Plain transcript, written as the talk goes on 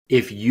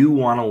If you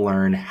want to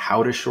learn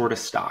how to short a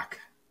stock,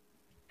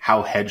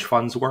 how hedge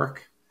funds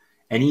work,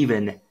 and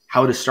even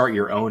how to start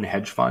your own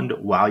hedge fund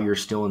while you're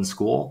still in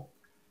school,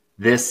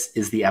 this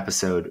is the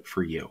episode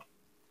for you.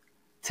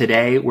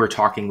 Today, we're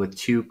talking with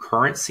two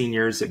current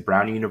seniors at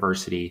Brown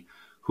University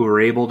who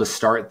were able to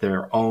start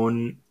their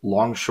own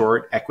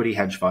long-short equity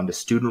hedge fund, a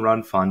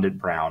student-run fund at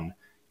Brown,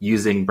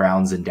 using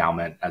Brown's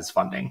endowment as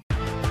funding.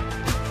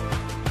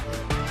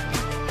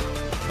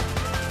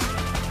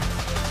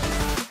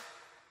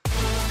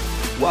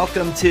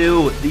 Welcome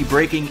to the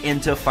Breaking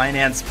Into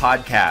Finance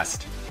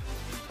podcast.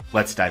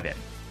 Let's dive in.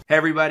 Hey,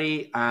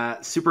 everybody.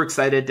 Super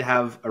excited to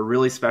have a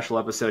really special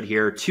episode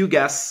here. Two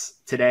guests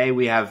today.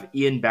 We have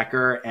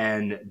Becker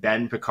and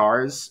Ben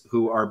Piekarz,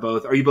 who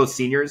are you both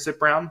seniors at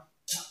Brown?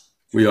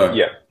 We are.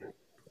 Yeah.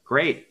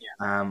 Great.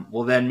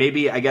 Well, then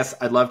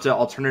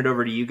I'll turn it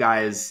over to you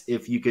guys.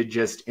 If you could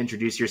just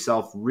introduce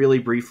yourself really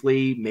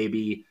briefly,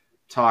 maybe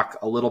talk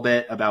a little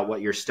bit about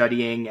what you're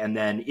studying, and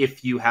then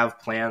if you have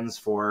plans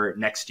for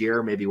next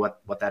year, maybe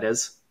what that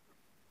is.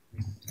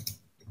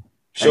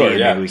 Sure.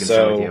 Yeah. Maybe we can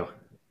start with you.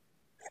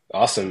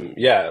 Awesome.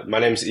 Yeah. My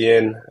name's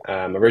Ian.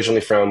 I'm originally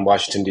from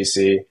Washington,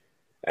 D.C.,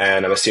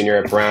 and I'm a senior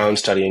at Brown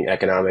studying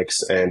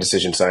economics and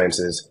decision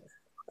sciences.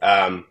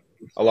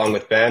 Along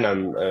with Ben,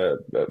 I'm a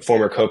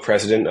former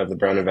co-president of the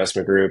Brown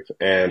Investment Group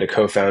and a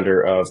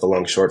co-founder of the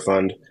Long Short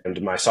Fund.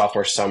 And my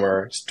sophomore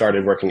summer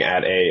started working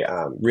at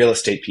a real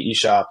estate PE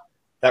shop.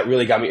 That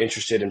really got me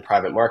interested in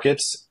private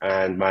markets.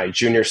 And my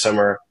junior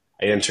summer,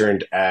 I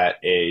interned at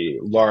a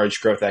large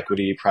growth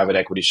equity, private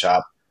equity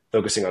shop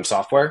focusing on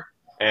software.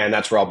 And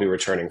that's where I'll be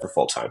returning for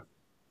full time.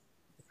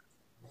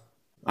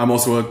 I'm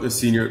also a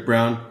senior at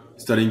Brown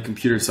studying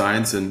computer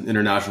science and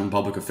international and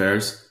public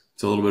affairs.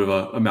 It's a little bit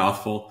of a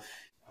mouthful.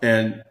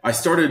 And I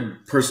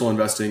started personal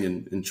investing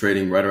and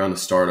trading right around the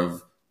start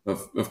of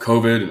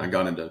COVID. And I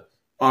got into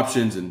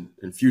options and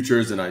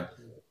futures. And I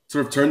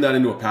sort of turned that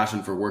into a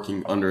passion for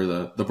working under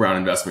the Brown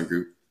Investment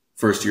Group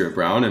first year at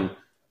Brown. And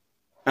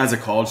as a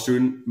college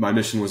student, my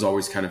mission was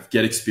always kind of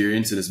get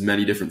experience in as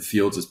many different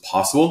fields as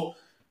possible,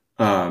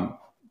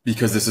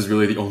 because this is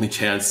really the only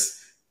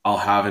chance I'll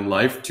have in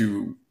life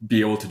to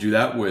be able to do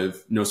that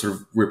with no sort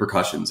of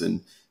repercussions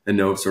and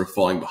no sort of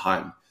falling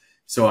behind.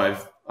 So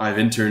I've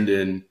interned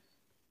in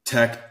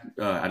tech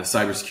at a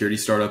cybersecurity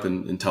startup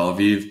in Tel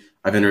Aviv.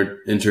 I've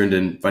interned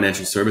in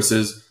financial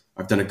services.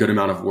 I've done a good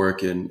amount of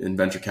work in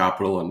venture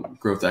capital and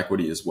growth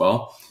equity as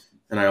well.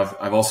 And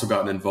I've also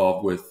gotten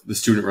involved with the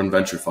student-run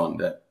venture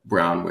fund at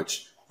Brown,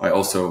 which I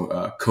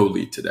also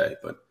co-lead today,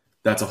 but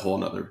that's a whole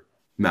nother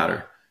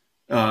matter.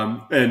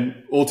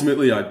 And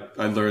ultimately, I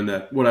learned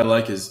that what I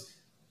like is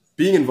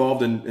being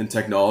involved in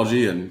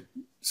technology and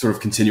sort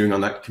of continuing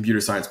on that computer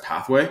science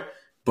pathway,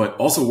 but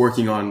also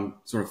working on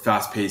sort of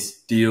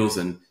fast-paced deals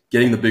and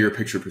getting the bigger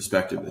picture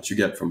perspective that you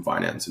get from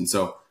finance. And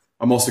so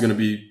I'm also going to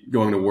be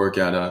going to work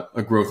at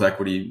a growth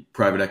equity,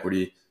 private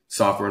equity,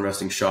 software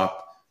investing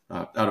shop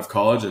out of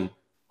college, and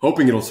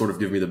hoping it'll sort of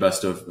give me the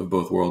best of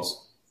both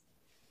worlds.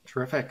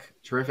 Terrific.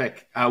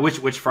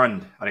 Which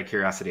fund, out of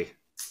curiosity?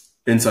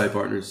 Insight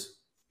Partners.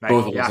 Nice.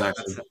 Both of us,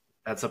 actually.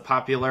 That's a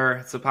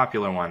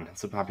popular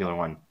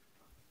one.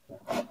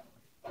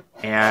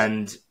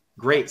 And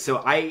great.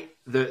 So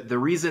the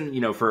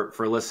reason,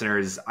 for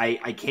listeners,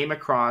 I came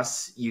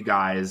across you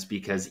guys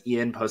because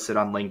Ian posted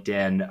on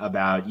LinkedIn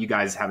about you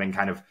guys having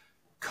kind of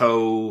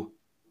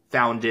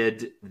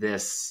co-founded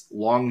this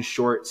long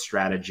short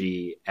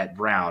strategy at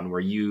Brown,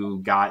 where you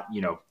got,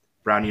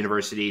 Brown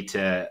University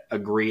to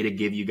agree to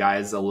give you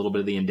guys a little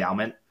bit of the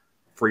endowment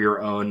for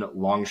your own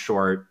long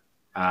short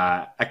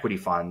equity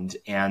fund.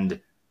 And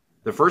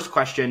the first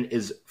question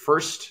is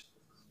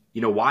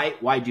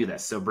why do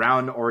this? So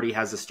Brown already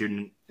has a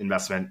student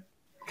investment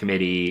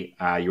committee.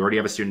 You already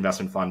have a student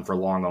investment fund for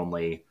long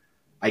only.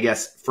 I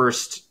guess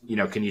first,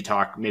 can you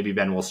talk, maybe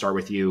Ben, we'll start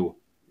with you.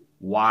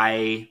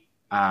 Why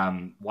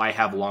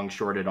have long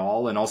short at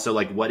all? And also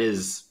what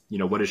does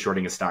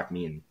shorting a stock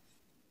mean?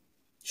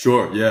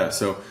 Sure. Yeah.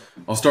 So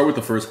I'll start with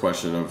the first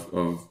question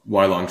of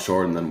why long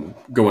short, and then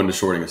go into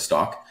shorting a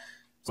stock.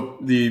 So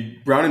the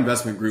Brown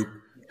Investment Group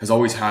has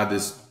always had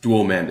this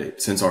dual mandate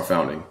since our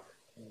founding: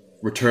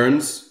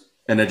 returns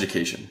and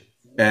education.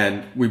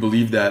 And we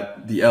believe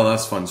that the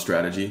LS fund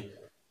strategy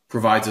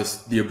provides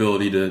us the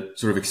ability to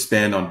sort of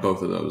expand on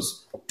both of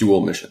those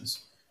dual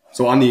missions.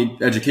 So on the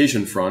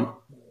education front,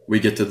 we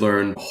get to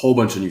learn a whole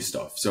bunch of new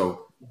stuff.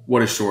 So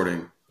what is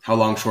shorting? How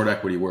long short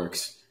equity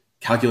works?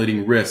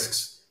 Calculating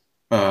risks,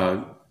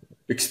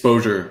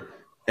 exposure,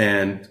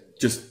 and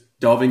just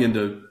delving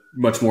into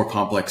much more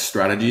complex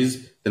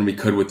strategies than we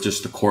could with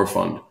just the core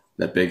fund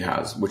that Big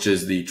has, which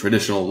is the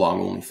traditional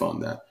long-only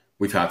fund that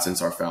we've had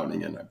since our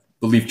founding in, I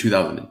believe,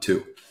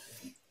 2002.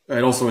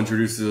 It also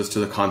introduces us to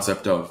the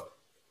concept of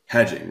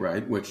hedging,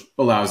 right, which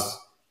allows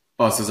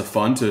us as a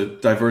fund to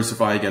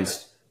diversify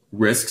against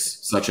risks,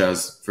 such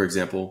as, for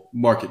example,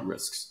 market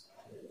risks.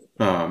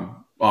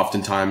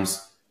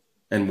 Oftentimes,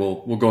 and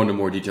we'll go into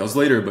more details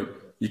later, but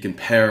you can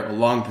pair a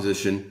long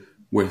position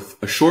with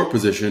a short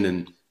position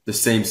in the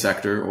same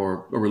sector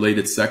or a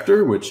related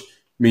sector, which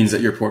means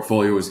that your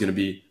portfolio is going to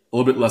be a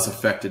little bit less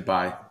affected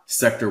by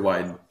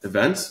sector-wide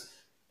events,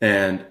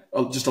 and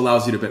just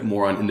allows you to bet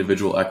more on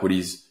individual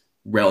equities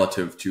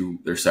relative to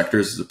their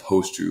sectors as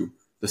opposed to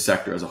the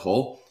sector as a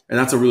whole. And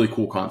that's a really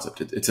cool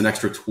concept. It's an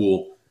extra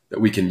tool that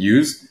we can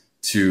use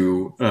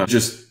to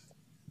just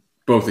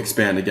both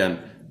expand, again,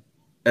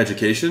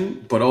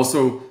 education, but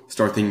also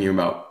start thinking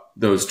about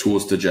those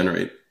tools to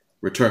generate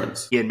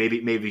returns. Yeah,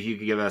 maybe you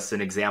could give us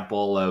an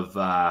example of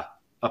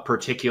a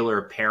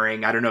particular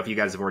pairing. I don't know if you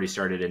guys have already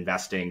started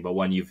investing, but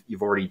one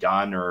you've already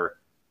done or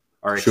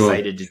are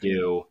excited to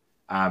do.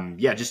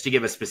 Just to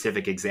give a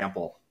specific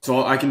example.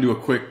 So I can do a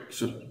quick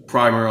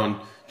primer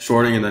on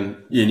shorting, and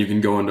then Ian, you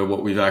can go into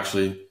what we've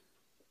actually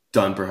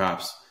done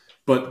perhaps.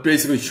 But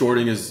basically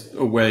shorting is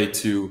a way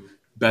to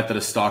bet that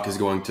a stock is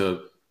going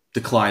to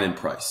decline in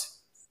price.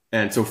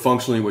 And so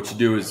functionally what you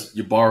do is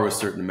you borrow a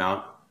certain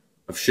amount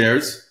of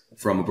shares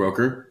from a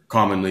broker,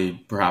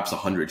 commonly perhaps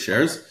 100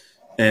 shares,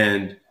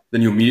 and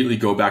then you immediately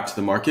go back to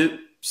the market,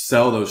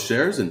 sell those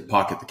shares and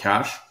pocket the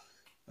cash.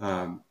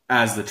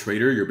 As the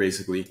trader, you're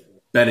basically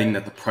betting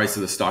that the price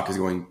of the stock is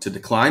going to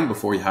decline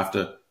before you have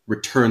to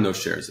return those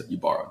shares that you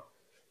borrowed.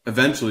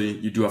 Eventually,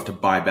 you do have to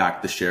buy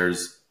back the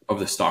shares of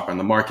the stock on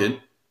the market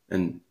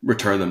and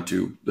return them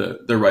to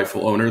the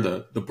rightful owner,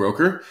 the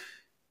broker.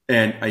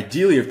 And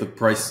ideally, if the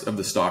price of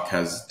the stock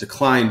has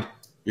declined,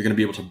 you're going to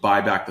be able to buy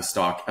back the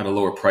stock at a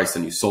lower price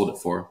than you sold it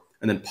for,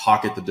 and then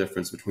pocket the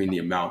difference between the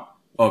amount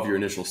of your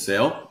initial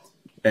sale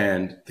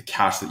and the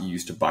cash that you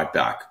used to buy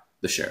back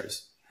the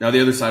shares. Now,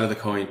 the other side of the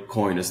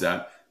coin is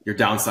that your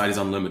downside is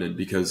unlimited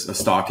because a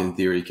stock in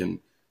theory can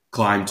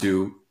climb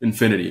to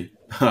infinity.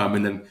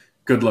 And then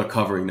good luck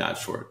covering that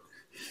short.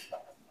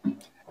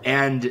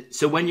 And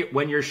so when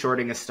you're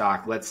shorting a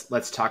stock,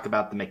 let's talk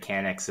about the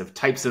mechanics of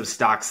types of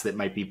stocks that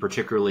might be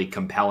particularly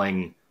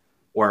compelling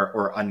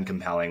or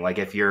uncompelling. Like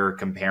if you're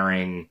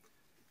comparing,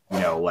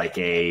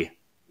 a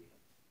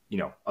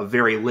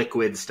very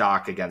liquid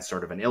stock against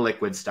sort of an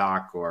illiquid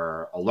stock,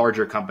 or a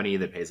larger company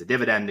that pays a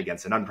dividend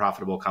against an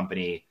unprofitable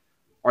company,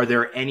 are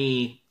there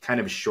any kind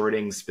of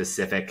shorting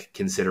specific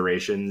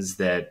considerations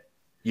that,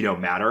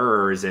 matter,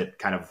 or is it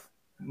kind of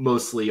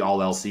mostly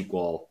all else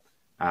equal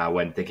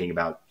when thinking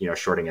about,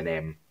 shorting a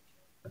name?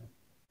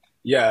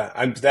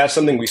 Yeah, that's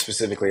something we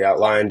specifically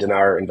outlined in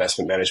our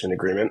investment management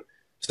agreement.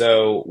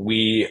 So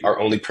we are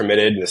only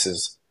permitted, this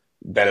is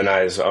Ben and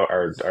I's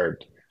our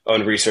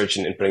own research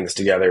in putting this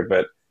together,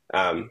 but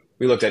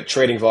we looked at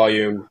trading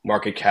volume,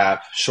 market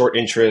cap, short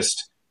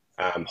interest,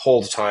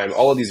 hold time.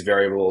 All of these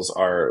variables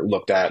are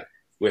looked at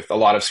with a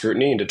lot of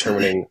scrutiny in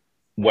determining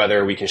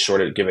whether we can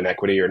short a given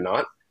equity or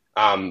not.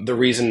 The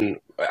reason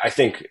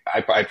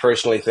I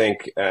personally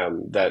think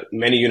that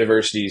many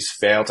universities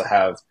fail to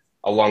have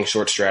a long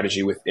short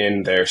strategy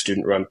within their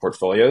student run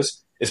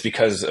portfolios is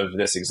because of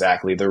this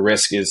exactly. The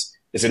risk is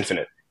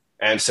infinite.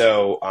 And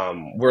so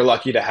we're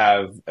lucky to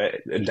have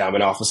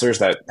endowment officers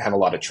that have a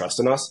lot of trust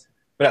in us.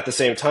 But at the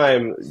same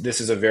time, this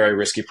is a very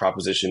risky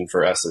proposition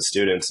for us as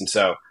students. And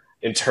so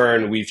in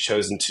turn, we've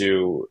chosen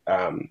to,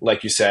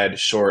 like you said,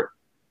 short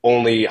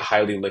only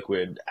highly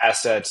liquid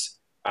assets,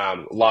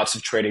 lots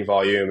of trading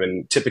volume,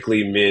 and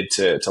typically mid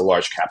to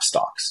large cap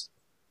stocks.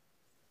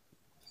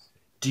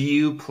 Do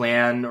you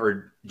plan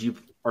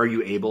are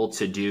you able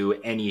to do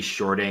any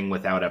shorting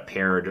without a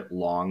paired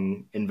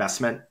long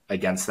investment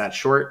against that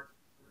short?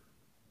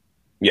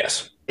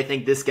 Yes. I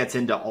think this gets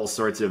into all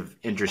sorts of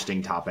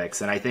interesting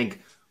topics. And I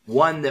think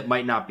one that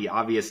might not be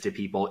obvious to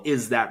people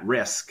is that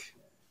risk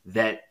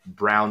that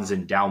Brown's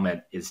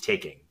endowment is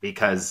taking,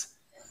 because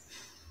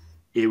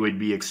it would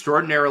be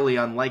extraordinarily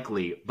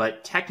unlikely,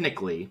 but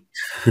technically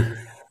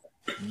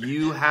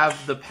you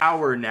have the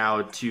power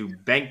now to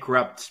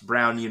bankrupt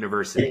Brown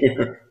University.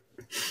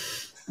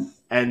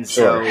 And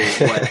so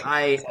what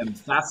I am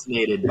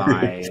fascinated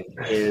by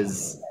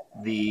is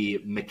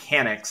the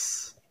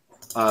mechanics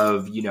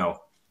of,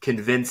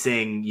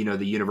 convincing,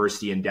 the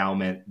university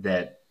endowment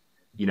that,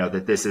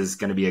 that this is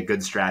going to be a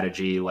good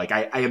strategy. Like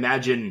I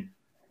imagine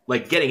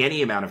like getting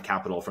any amount of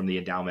capital from the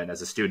endowment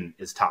as a student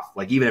is tough.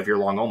 Like even if you're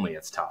long only,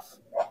 it's tough.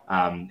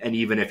 And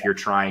even if you're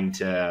trying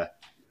to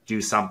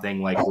do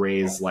something like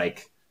raise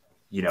like,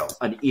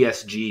 an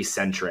ESG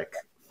centric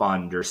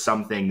fund or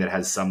something that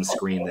has some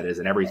screen that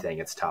isn't everything,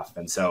 it's tough.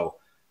 And so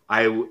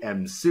I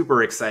am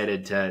super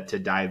excited to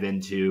dive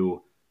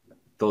into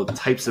the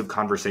types of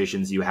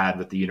conversations you had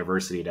with the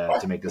university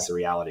to make this a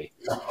reality.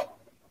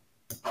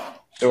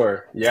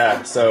 Sure.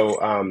 Yeah.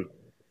 So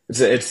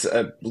it's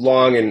a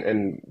long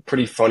and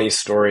pretty funny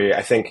story.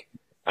 I think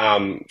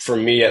for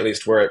me, at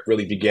least, where it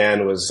really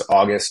began was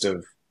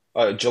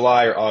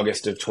July or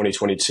August of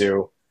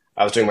 2022.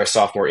 I was doing my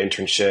sophomore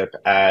internship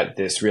at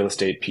this real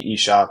estate PE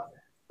shop.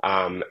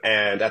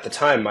 And at the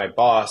time, my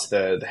boss,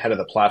 the head of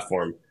the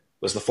platform,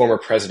 was the former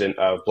president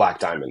of Black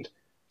Diamond.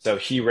 So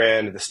he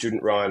ran the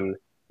student-run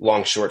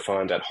long-short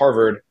fund at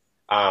Harvard.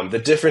 The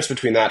difference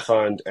between that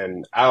fund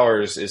and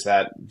ours is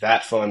that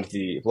fund,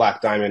 the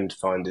Black Diamond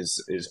fund,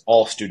 is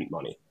all student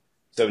money.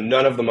 So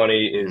none of the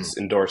money is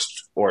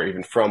endorsed or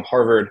even from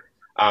Harvard.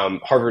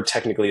 Harvard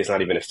technically is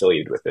not even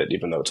affiliated with it,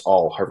 even though it's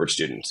all Harvard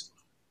students.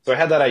 So I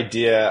had that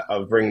idea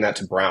of bringing that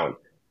to Brown.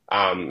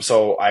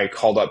 So I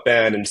called up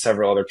Ben and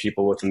several other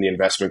people within the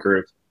investment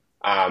group,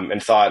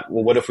 and thought,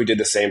 well, what if we did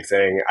the same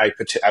thing?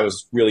 I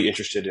was really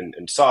interested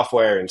in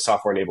software and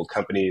software-enabled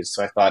companies,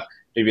 so I thought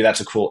maybe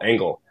that's a cool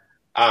angle.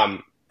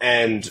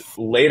 And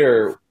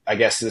later, I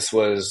guess this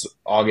was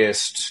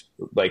August,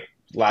 like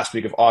last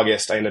week of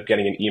August, I ended up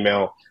getting an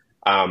email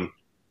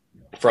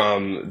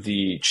from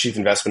the chief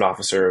investment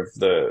officer of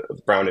the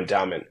Brown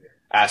Endowment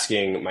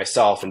asking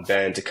myself and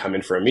Ben to come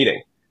in for a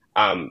meeting.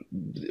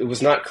 It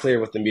was not clear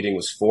what the meeting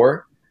was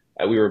for.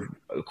 We were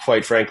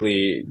quite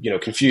frankly,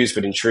 confused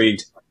but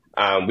intrigued.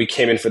 We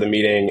came in for the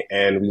meeting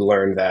and we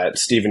learned that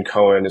Stephen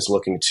Cohen is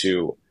looking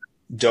to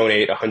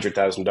donate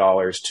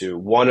 $100,000 to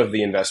one of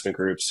the investment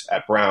groups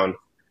at Brown.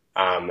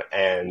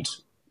 And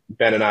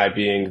Ben and I,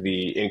 being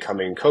the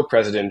incoming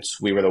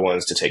co-presidents, we were the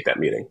ones to take that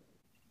meeting.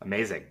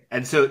 Amazing.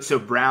 And so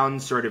Brown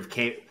sort of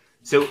came,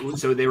 so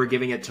they were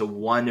giving it to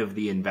one of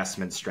the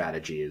investment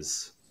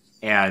strategies.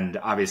 And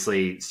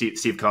obviously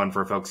Steve Cohen,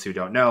 for folks who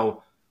don't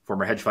know,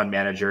 former hedge fund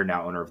manager,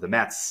 now owner of the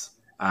Mets,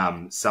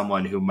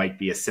 someone who might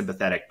be a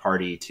sympathetic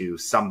party to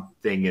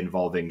something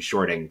involving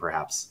shorting,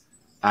 perhaps.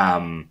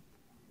 Do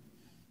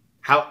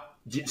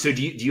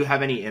you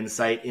have any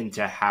insight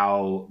into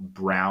how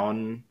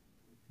Brown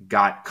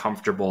got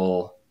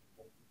comfortable,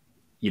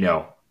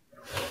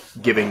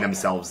 giving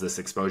themselves this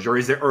exposure?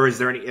 Is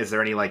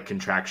there any like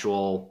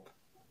contractual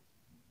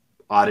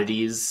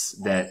oddities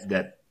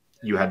that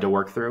you had to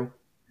work through?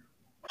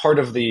 Part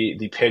of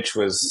the pitch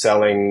was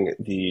selling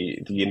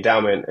the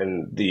endowment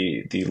and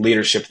the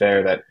leadership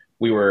there that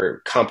we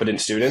were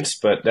competent students,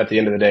 but at the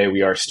end of the day,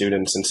 we are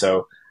students, and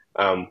so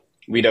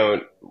we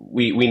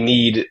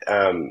need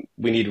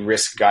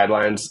risk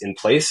guidelines in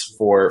place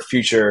for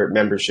future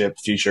membership,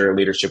 future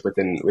leadership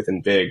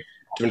within Big,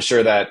 to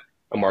ensure that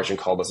a margin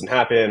call doesn't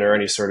happen or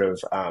any sort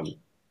of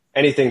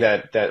anything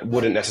that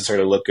wouldn't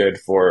necessarily look good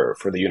for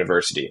the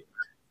university.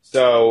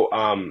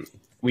 So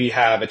we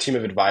have a team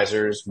of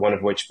advisors, one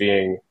of which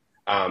being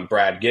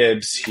Brad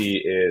Gibbs. He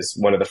is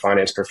one of the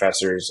finance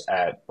professors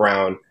at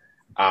Brown.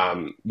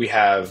 We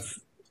have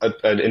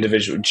an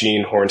individual,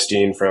 Gene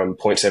Hornstein from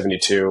Point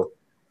 72,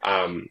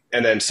 and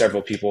then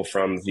several people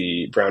from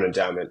the Brown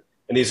Endowment.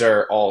 And these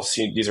are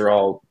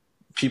all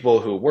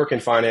people who work in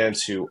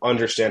finance, who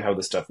understand how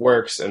this stuff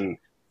works, and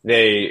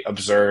they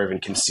observe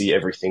and can see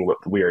everything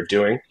what we are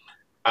doing.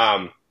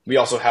 We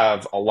also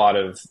have a lot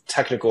of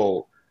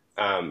technical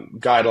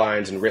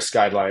guidelines and risk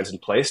guidelines in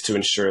place to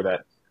ensure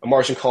that a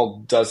margin call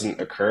doesn't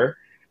occur.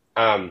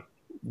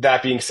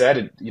 That being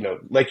said,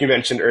 like you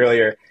mentioned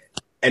earlier,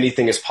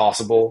 anything is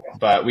possible,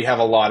 but we have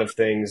a lot of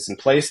things in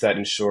place that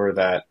ensure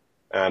that,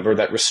 or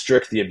that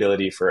restrict the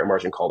ability for a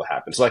margin call to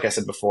happen. So like I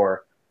said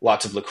before,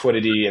 lots of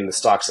liquidity in the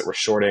stocks that we're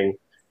shorting,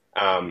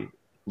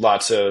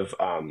 lots of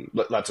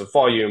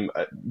volume,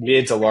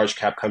 mid to large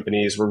cap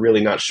companies. We're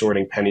really not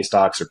shorting penny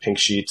stocks or pink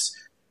sheets.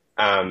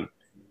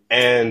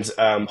 And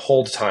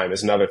hold time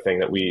is another thing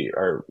that we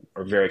are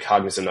very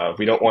cognizant of.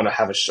 We don't want to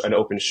have an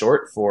open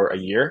short for a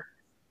year.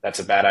 That's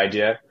a bad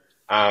idea.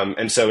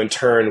 And so in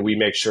turn, we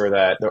make sure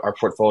that our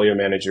portfolio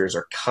managers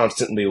are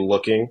constantly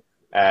looking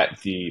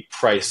at the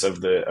price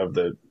of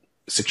the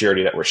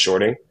security that we're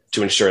shorting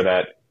to ensure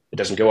that it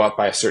doesn't go up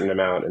by a certain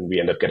amount and we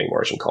end up getting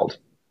margin called.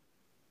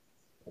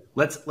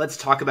 Let's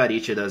talk about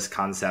each of those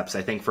concepts.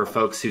 I think for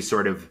folks who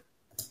sort of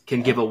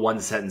can give a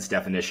one-sentence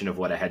definition of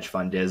what a hedge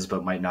fund is,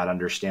 but might not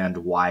understand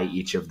why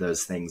each of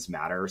those things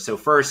matter. So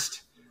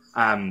first,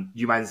 do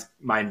you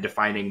mind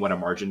defining what a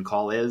margin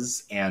call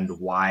is and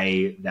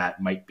why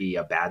that might be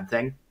a bad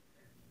thing?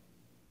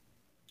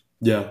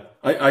 Yeah,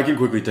 I can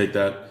quickly take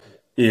that,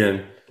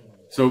 Ian.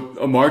 So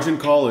a margin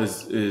call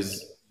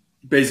is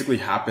basically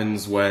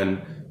happens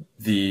when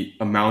the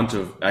amount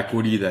of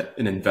equity that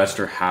an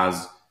investor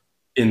has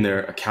in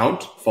their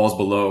account falls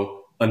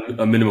below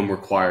a minimum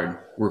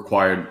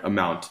required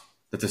amount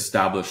that's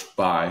established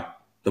by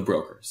the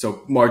broker.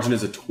 So margin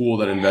is a tool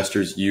that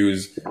investors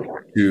use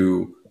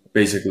to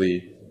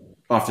basically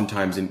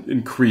oftentimes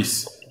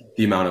increase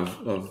the amount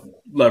of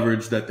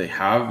leverage that they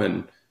have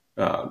and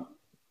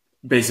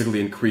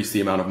basically increase the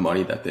amount of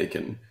money that they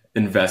can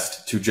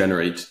invest to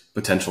generate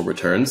potential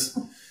returns.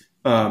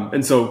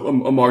 And so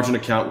a margin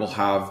account will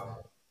have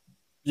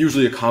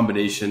usually a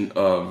combination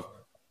of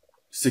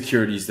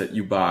securities that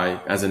you buy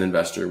as an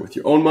investor with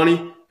your own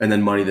money and then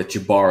money that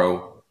you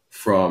borrow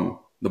from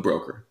the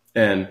broker.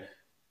 And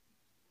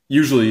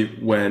usually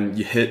when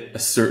you hit a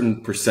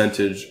certain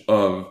percentage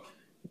of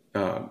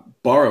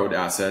borrowed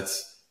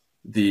assets,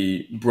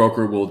 the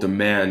broker will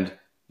demand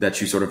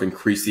that you sort of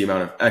increase the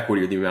amount of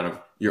equity or the amount of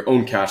your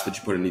own cash that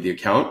you put into the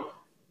account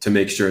to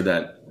make sure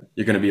that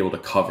you're going to be able to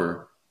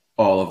cover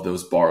all of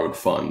those borrowed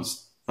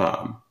funds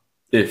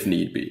if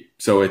need be.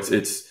 So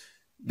it's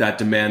that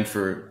demand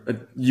for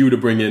you to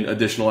bring in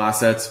additional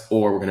assets,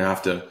 or we're going to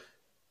have to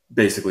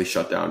basically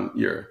shut down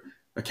your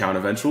account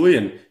eventually.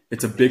 And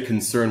it's a big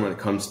concern when it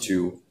comes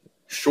to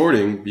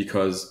shorting,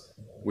 because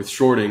with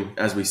shorting,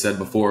 as we said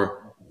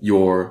before,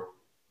 your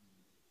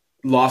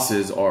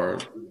losses are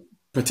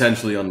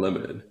potentially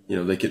unlimited. They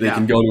Yeah.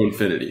 can go to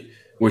infinity,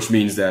 which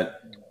means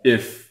that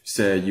if,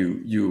 say,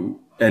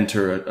 you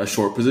enter a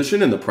short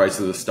position and the price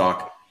of the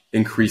stock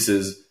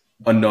increases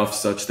enough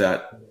such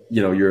that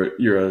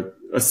you're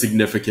a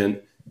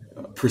significant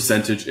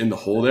percentage in the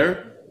hole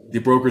there, the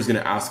broker is going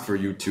to ask for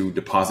you to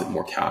deposit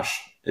more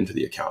cash into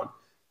the account,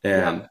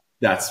 and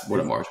that's what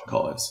a margin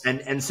call is.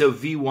 And so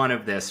V1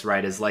 of this,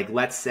 right, is like,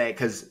 let's say,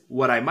 because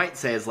what I might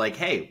say is like,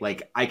 hey,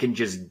 like I can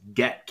just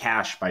get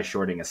cash by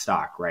shorting a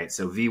stock, right?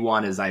 So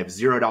V1 is I have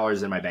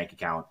 $0 in my bank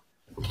account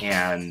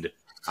and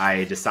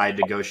I decide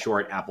to go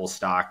short Apple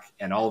stock,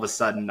 and all of a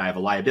sudden I have a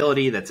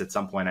liability that's at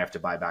some point I have to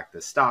buy back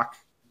this stock,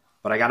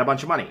 but I got a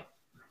bunch of money.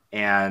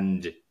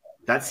 And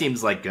that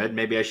seems like good.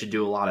 Maybe I should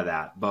do a lot of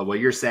that. But what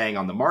you're saying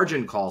on the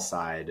margin call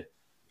side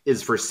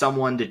is for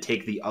someone to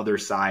take the other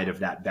side of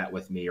that bet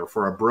with me, or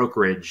for a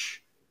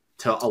brokerage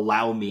to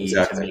allow me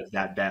to make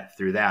that bet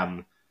through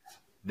them.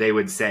 They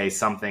would say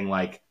something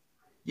like,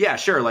 yeah,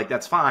 sure, like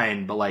that's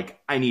fine, but like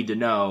I need to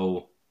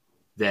know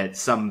that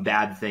some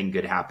bad thing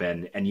could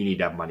happen and you need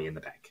to have money in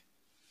the bank.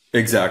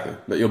 Exactly.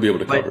 But you'll be able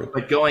to cover it.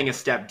 But going a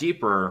step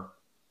deeper,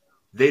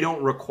 they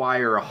don't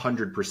require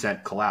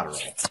 100% collateral,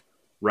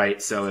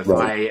 right? So if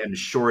I am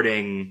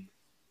shorting,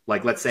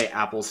 like let's say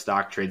Apple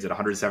stock trades at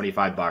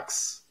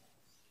 $175,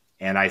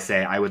 and I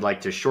say, I would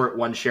like to short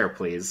one share,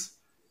 please.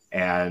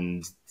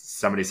 And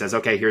somebody says,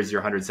 okay, here's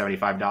your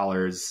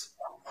 $175.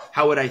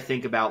 How would I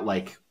think about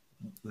like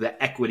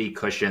the equity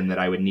cushion that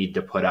I would need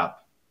to put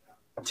up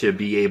to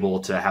be able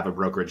to have a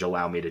brokerage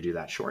allow me to do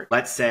that short?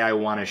 Let's say I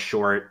want to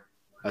short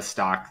a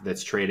stock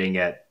that's trading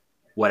at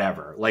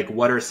whatever. Like,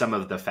 what are some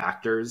of the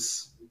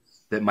factors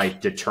that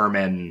might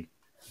determine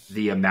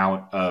the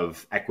amount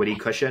of equity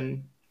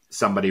cushion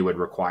somebody would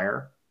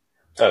require?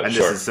 And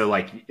this is so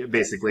like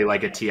basically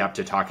like a tee up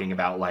to talking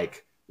about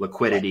like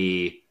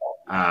liquidity,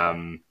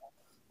 I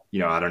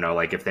don't know,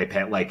 like if they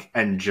pay like,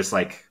 and just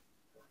like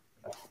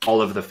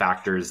all of the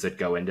factors that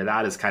go into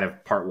that is kind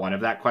of part one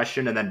of that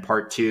question. And then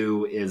part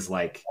two is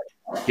like,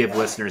 give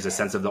listeners a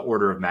sense of the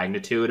order of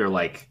magnitude, or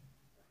like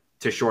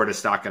to short a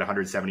stock at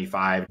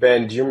 175.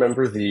 Ben, do you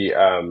remember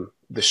the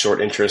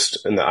short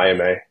interest in the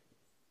IMA?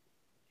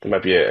 That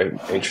might be an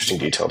interesting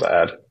detail to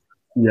add.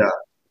 Yeah.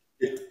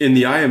 In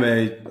the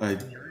IMA,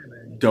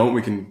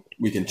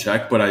 we can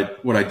check,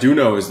 but what I do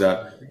know is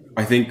that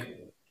I think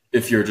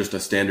if you're just a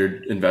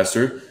standard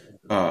investor,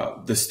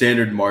 the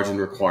standard margin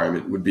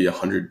requirement would be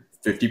 150%.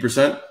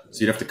 So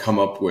you'd have to come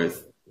up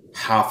with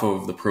half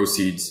of the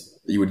proceeds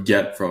that you would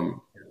get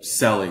from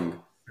selling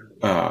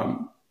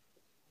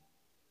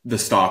the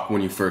stock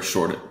when you first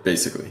short it,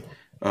 basically.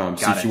 So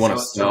if you want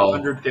to sell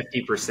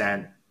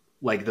 150%,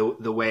 like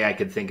the way I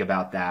could think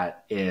about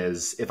that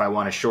is if I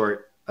want to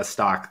short a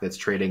stock that's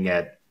trading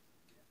at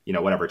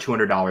whatever,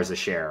 $200 a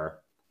share,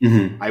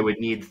 I would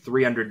need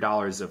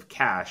 $300 of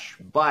cash,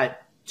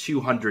 but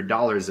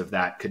 $200 of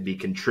that could be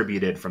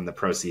contributed from the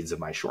proceeds of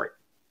my short.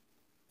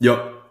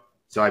 Yep.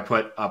 So I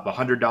put up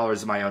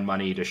 $100 of my own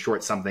money to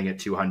short something at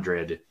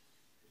 200.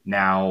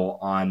 Now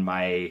on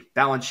my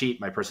balance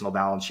sheet, my personal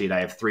balance sheet, I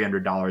have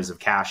 $300 of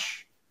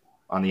cash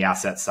on the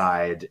asset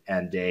side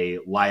and a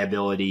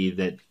liability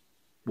that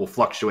will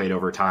fluctuate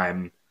over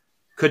time,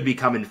 could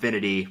become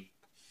infinity.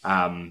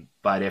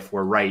 But if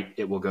we're right,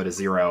 it will go to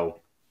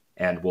zero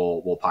and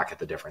we'll pocket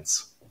the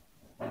difference.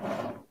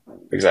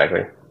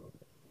 Exactly.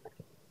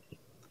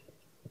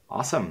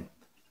 Awesome.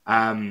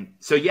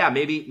 So yeah,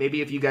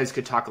 maybe if you guys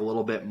could talk a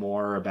little bit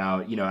more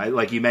about,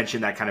 like you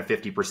mentioned that kind of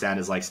 50%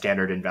 is like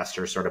standard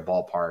investor sort of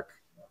ballpark,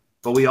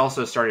 but we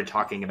also started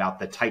talking about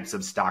the types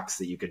of stocks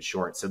that you could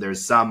short. So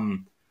there's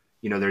some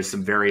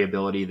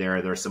variability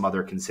there. There's some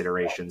other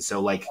considerations. So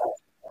like,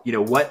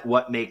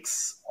 what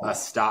makes a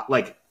stock,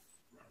 like,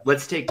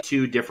 let's take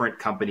two different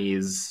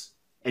companies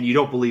and you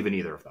don't believe in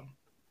either of them.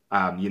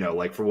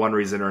 Like for one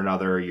reason or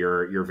another,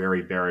 you're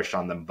very bearish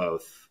on them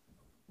both.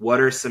 What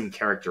are some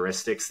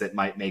characteristics that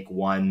might make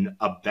one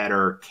a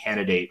better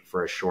candidate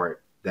for a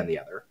short than the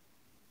other?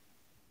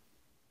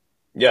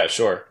 Yeah,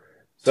 sure.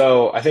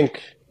 So I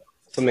think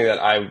something that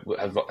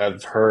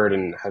I've heard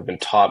and have been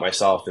taught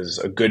myself is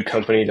a good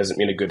company doesn't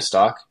mean a good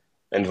stock,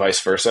 and vice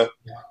versa.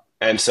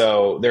 And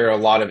so there are a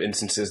lot of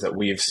instances that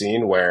we've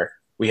seen where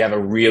we have a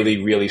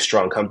really, really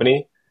strong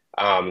company,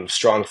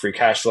 strong free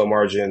cash flow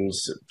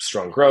margins,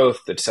 strong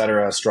growth, et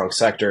cetera, strong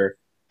sector,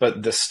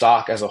 but the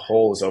stock as a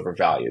whole is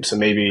overvalued. So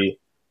maybe,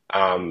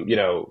 high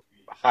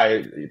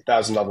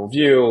 1,000 level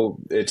view,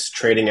 it's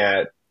trading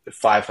at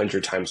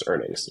 500 times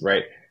earnings,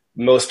 right?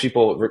 Most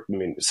people,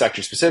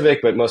 sector specific,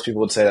 but most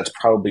people would say that's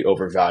probably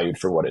overvalued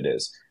for what it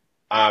is.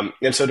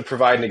 And so to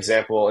provide an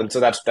example, and so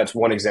that's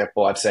one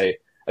example. I'd say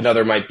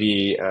another might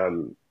be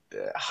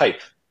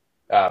hype.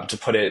 To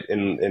put it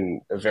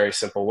in a very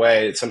simple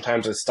way,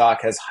 sometimes a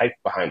stock has hype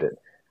behind it.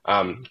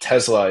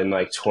 Tesla in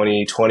like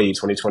 2020,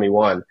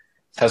 2021,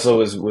 Tesla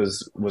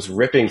was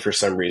ripping for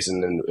some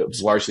reason, and it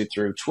was largely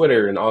through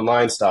Twitter and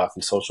online stuff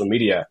and social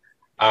media.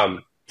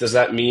 Does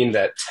that mean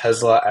that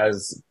Tesla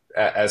as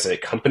a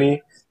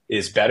company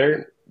is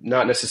better?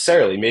 not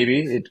necessarily.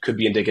 Maybe it could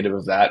be indicative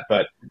of that,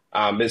 but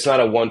it's not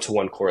a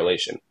one-to-one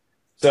correlation.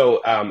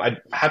 So I'm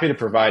happy to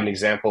provide an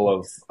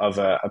example of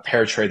a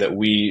pair trade that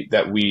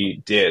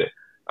we did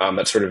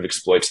that sort of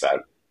exploits that.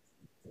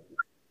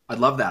 I'd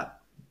love that.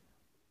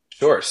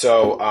 Sure.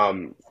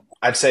 So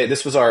I'd say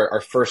this was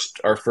our first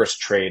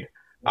trade.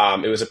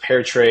 It was a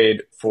pair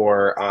trade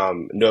for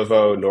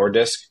Novo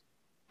Nordisk,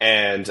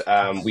 and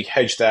we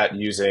hedged that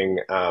using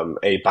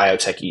a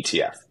biotech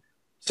ETF.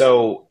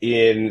 So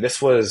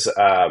this was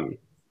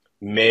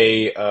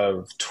May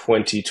of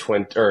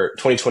 2020 or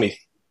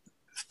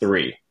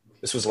 2023.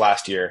 This was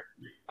last year.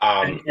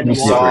 And we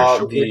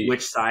saw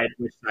which side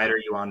are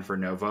you on for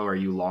Novo? Are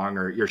you long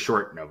or you're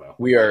short Novo?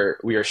 We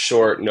are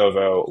short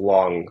Novo,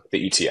 long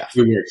the ETF.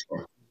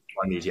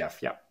 Long the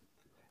ETF, yeah.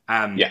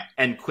 Yeah.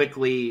 And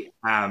quickly,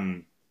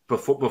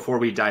 before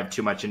we dive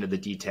too much into the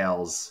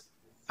details,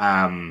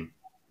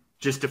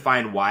 just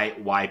define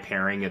why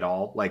pairing at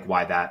all, like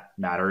why that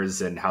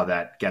matters and how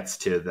that gets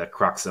to the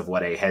crux of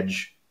what a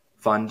hedge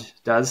fund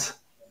does.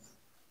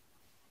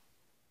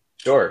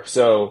 Sure.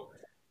 So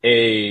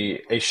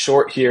a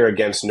short here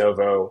against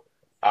Novo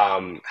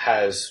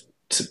has,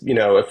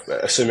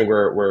 assuming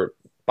we're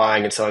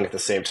buying and selling at the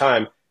same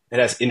time, it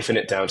has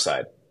infinite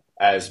downside,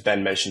 as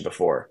Ben mentioned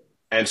before.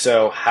 And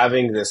so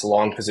having this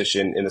long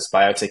position in this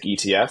biotech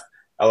ETF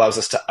allows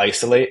us to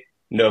isolate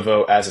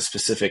Novo as a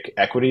specific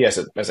equity, as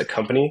a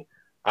company,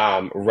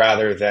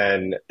 rather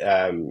than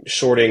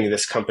shorting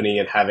this company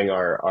and having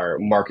our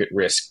market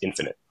risk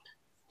infinite.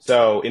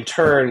 So in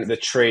turn, the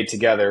trade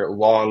together,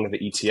 long the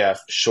ETF,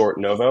 short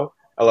Novo,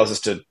 allows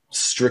us to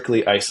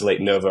strictly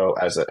isolate Novo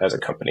as a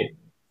company.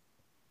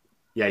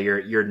 Yeah,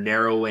 you're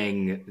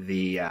narrowing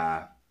the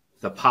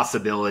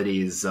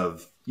possibilities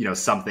of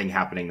something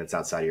happening that's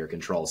outside of your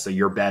control. So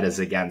your bet is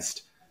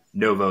against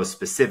Novo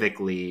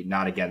specifically,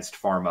 not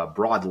against pharma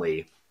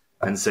broadly.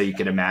 And so you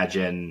can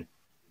imagine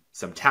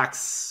some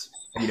tax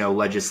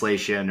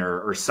legislation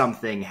or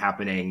something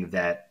happening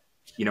that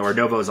or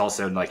Novo is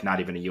also like not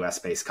even a US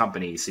based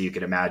company. So you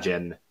could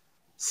imagine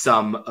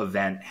some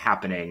event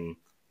happening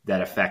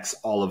that affects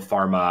all of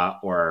pharma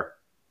or,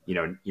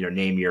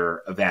 name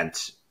your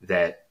event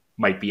that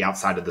might be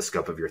outside of the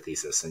scope of your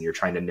thesis. And you're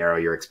trying to narrow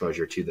your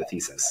exposure to the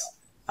thesis.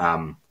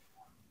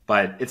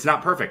 But it's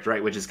not perfect,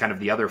 right? Which is kind of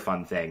the other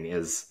fun thing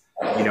is,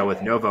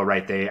 with Novo,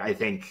 right? I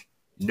think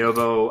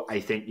Novo,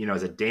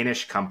 as a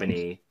Danish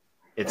company,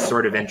 it's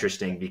sort of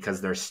interesting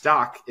because their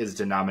stock is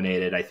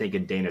denominated, I think,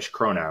 in Danish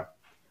krona.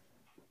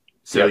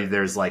 So Yep.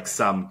 There's like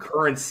some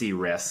currency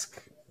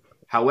risk.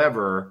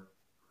 However,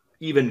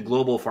 even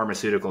global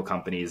pharmaceutical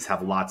companies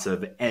have lots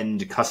of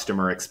end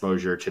customer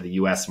exposure to the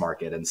US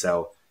market. And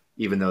so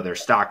even though their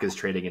stock is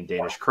trading in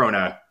Danish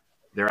krona,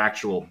 their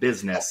actual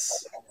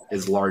business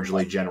is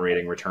largely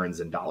generating returns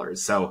in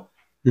dollars. So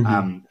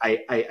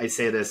I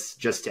say this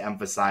just to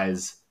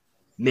emphasize,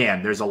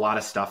 man, there's a lot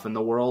of stuff in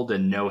the world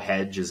and no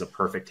hedge is a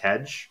perfect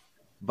hedge.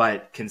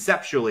 But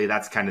conceptually,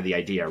 that's kind of the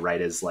idea,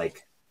 right? Is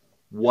like,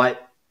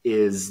 what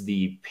is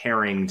the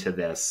pairing to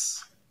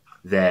this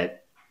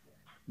that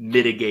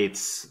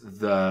mitigates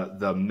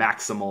the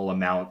maximal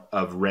amount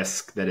of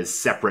risk that is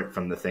separate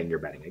from the thing you're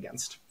betting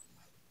against?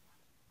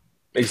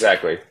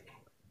 Exactly.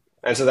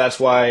 And so that's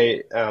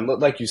why,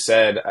 like you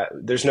said,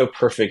 there's no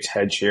perfect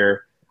hedge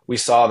here. We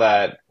saw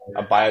that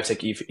a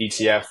biotech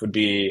ETF would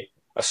be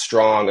a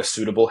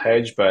suitable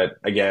hedge. But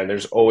again,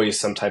 there's always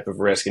some type of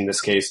risk. In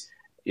this case,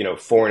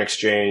 foreign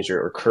exchange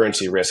or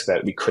currency risk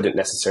that we couldn't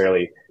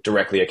necessarily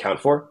directly account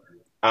for.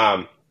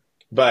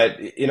 But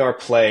in our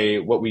play,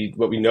 what we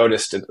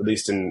noticed, at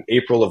least in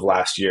April of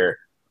last year,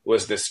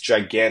 was this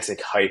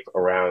gigantic hype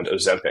around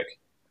Ozempic.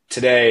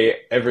 Today,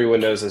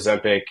 everyone knows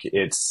Ozempic.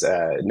 It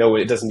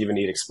doesn't even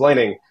need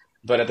explaining.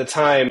 But at the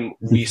time,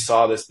 we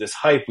saw this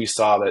hype. We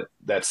saw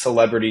that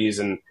celebrities,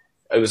 and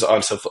it was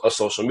on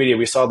social media.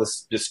 We saw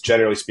this, just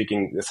generally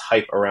speaking, this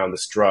hype around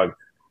this drug.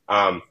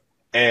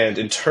 And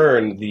in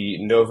turn, the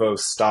Novo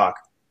stock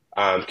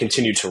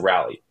continued to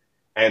rally.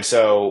 And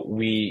so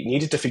we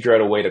needed to figure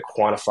out a way to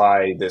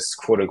quantify this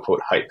quote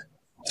unquote hype.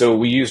 So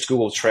we used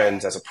Google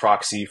Trends as a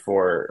proxy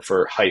for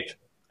hype.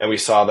 And we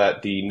saw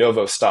that the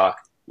Novo stock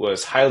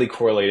was highly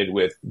correlated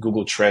with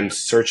Google Trends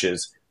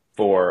searches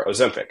for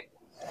Ozempic.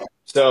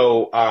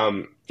 So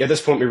at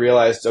this point, we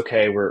realized,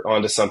 okay, we're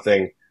onto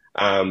something.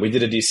 We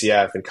did a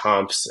DCF and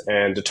comps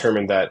and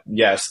determined that,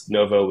 yes,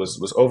 Novo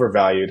was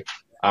overvalued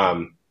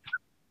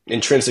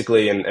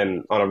intrinsically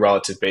and on a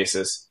relative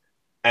basis.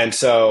 And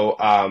so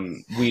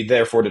we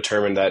therefore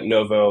determined that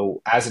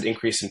Novo, as it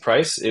increased in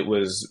price, it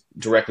was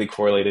directly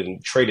correlated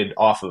and traded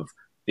off of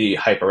the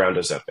hype around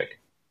Ozempic.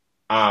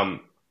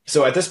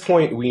 So at this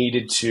point, we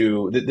needed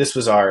to. This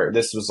was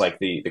like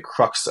the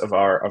crux of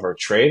our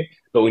trade,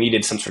 but we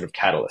needed some sort of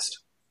catalyst.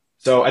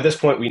 So at this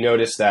point, we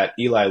noticed that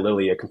Eli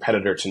Lilly, a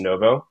competitor to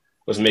Novo,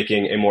 was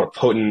making a more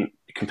potent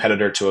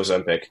competitor to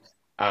Ozempic.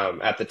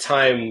 At the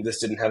time, this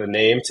didn't have a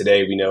name.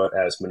 Today, we know it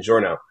as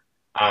Mounjaro.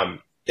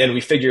 And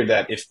we figured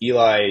that if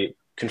Eli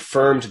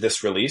confirmed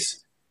this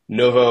release,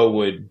 Novo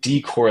would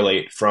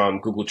decorrelate from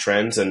Google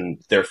Trends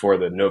and therefore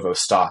the Novo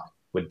stock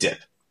would dip.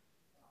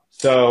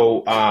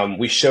 So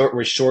we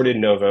shorted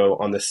Novo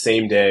on the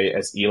same day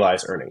as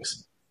Eli's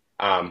earnings,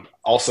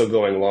 also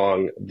going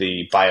long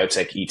the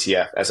biotech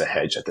ETF as a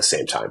hedge at the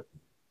same time.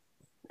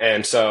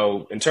 And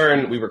so in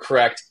turn, we were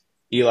correct.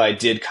 Eli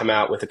did come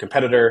out with a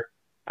competitor.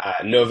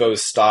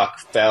 Novo's stock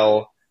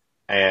fell,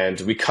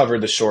 and we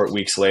covered the short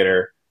weeks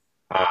later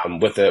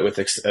with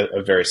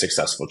a very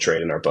successful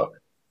trade in our book.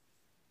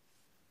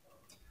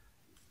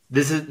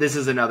 This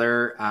is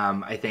another,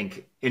 I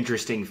think,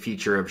 interesting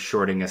feature of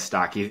shorting a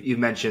stock. You've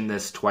mentioned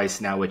this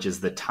twice now, which is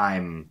the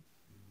time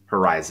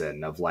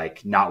horizon of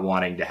like not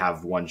wanting to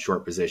have one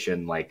short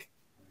position like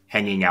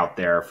hanging out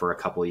there for a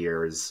couple of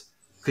years.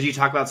 Could you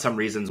talk about some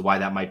reasons why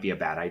that might be a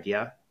bad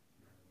idea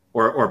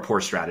or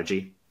poor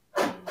strategy?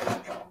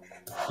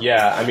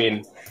 Yeah, I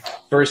mean,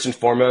 first and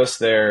foremost,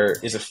 there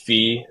is a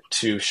fee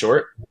to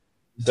short.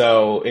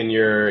 So in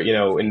your,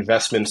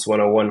 investments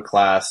 101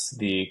 class,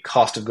 the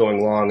cost of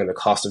going long and the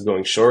cost of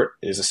going short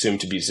is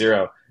assumed to be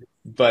zero.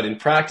 But in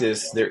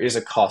practice, there is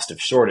a cost of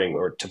shorting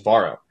or to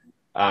borrow.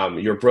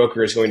 Your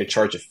broker is going to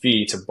charge a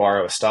fee to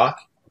borrow a stock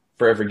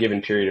for every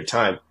given period of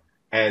time.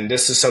 And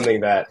this is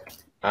something that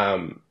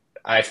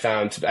I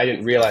found, I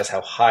didn't realize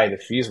how high the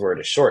fees were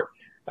to short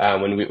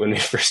when we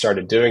first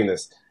started doing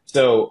this.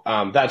 So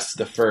that's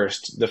the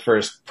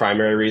first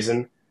primary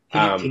reason.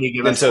 Can you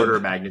give us order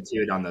of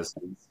magnitude on those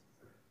fees?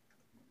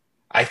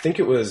 I think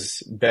it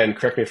was, Ben,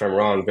 correct me if I'm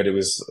wrong, but it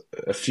was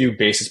a few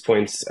basis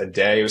points a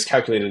day. It was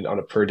calculated on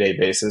a per day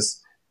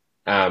basis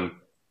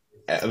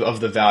of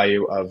the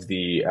value of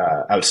the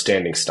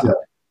outstanding stock. Yeah.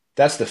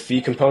 That's the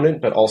fee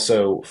component, but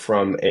also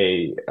from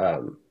a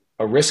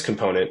risk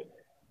component.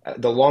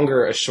 The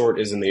longer a short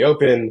is in the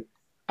open,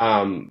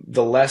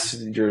 the less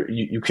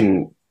you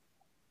can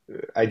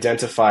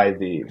identify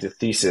the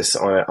thesis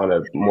on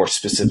a more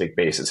specific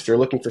basis. If you're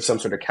looking for some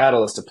sort of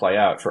catalyst to play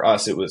out, for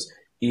us, it was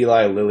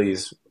Eli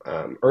Lilly's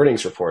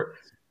earnings report.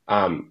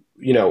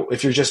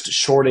 If you're just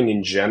shorting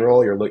in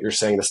general, you're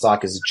saying the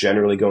stock is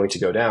generally going to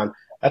go down.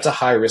 That's a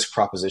high risk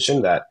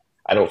proposition that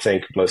I don't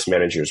think most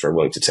managers are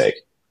willing to take.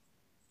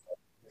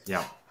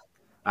 Yeah.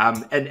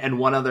 And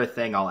one other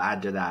thing I'll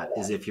add to that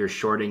is if you're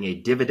shorting a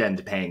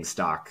dividend paying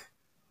stock,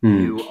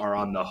 you are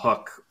on the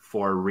hook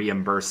for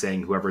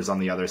reimbursing whoever's on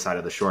the other side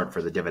of the short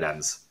for the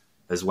dividends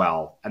as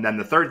well. And then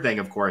the third thing,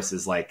 of course,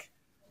 is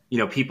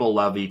people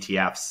love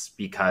ETFs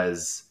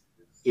because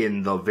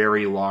in the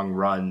very long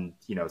run,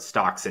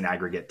 stocks in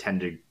aggregate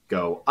tend to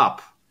go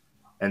up.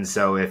 And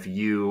so if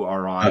you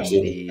are on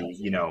Absolutely.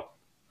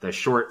 the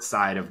short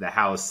side of the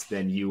house,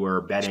 then you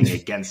are betting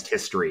against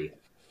history.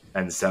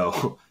 And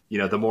so,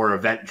 the more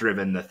event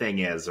driven the thing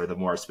is, or the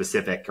more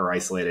specific or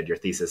isolated your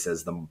thesis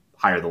is, the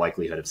higher the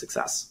likelihood of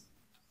success.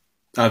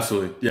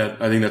 Absolutely. Yeah,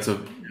 I think that's a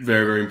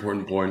very, very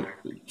important point.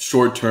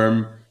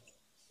 Short-term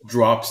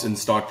drops in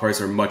stock price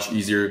are much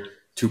easier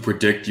to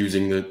predict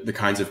using the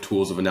kinds of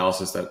tools of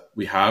analysis that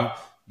we have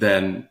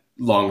than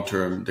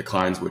long-term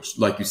declines, which,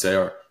 like you say,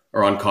 are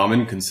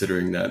uncommon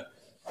considering that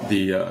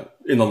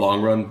in the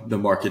long run, the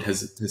market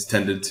has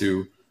tended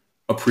to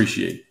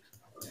appreciate.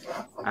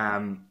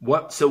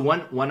 So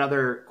one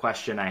other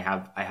question I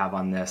have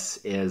on this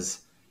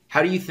is,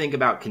 how do you think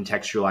about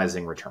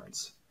contextualizing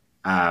returns?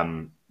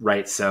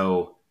 Right.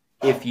 So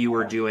if you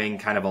were doing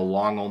kind of a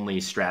long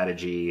only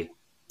strategy,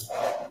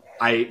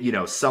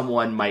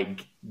 someone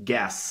might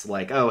guess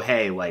like, oh,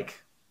 hey, like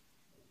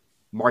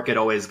market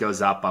always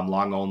goes up. I'm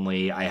long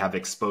only. I have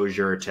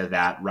exposure to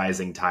that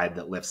rising tide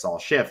that lifts all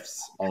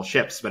ships.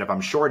 But if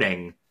I'm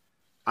shorting,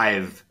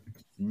 I've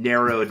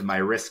narrowed my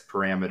risk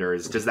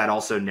parameters. Does that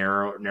also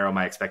narrow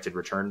my expected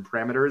return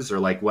parameters, or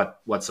like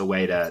what's a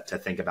way to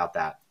think about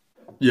that?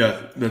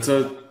 Yeah, it's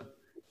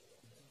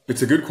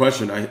a good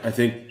question. I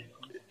think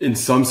in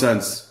some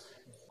sense,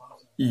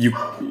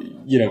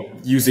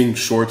 using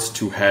shorts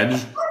to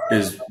hedge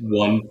is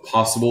one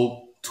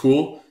possible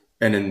tool.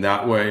 And in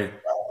that way,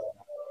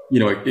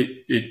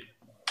 it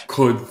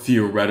could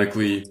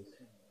theoretically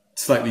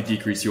slightly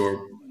decrease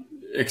your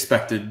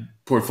expected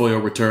portfolio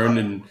return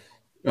and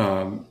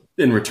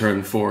in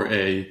return for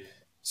a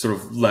sort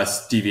of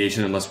less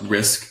deviation and less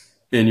risk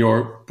in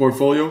your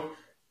portfolio.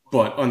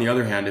 But on the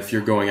other hand, if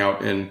you're going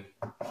out and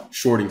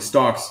shorting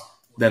stocks,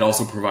 that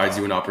also provides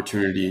you an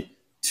opportunity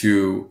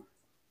to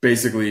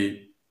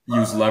basically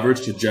use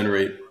leverage to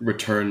generate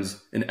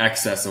returns in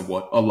excess of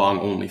what a long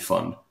only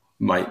fund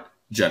might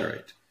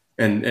generate.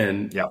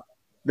 And yeah.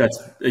 That's,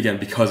 again,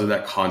 because of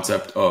that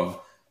concept of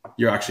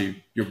you're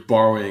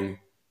borrowing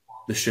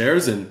the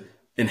shares and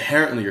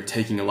inherently you're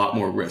taking a lot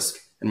more risk.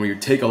 And when you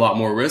take a lot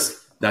more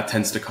risk, that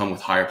tends to come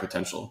with higher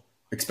potential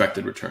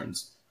expected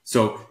returns.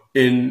 So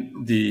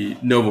in the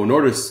Novo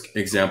Nordisk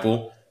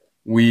example,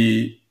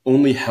 we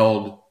only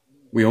held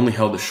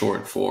the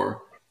short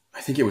for,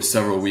 I think it was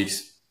several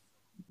weeks,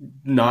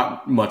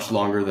 not much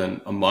longer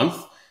than a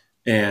month.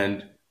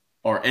 And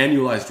our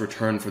annualized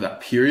return for that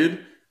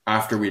period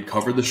after we'd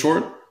covered the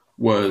short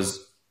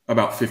was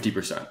about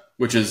 50%,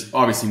 which is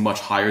obviously much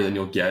higher than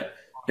you'll get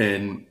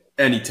in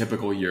any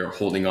typical year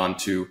holding on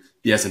to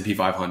the S&P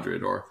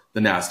 500 or the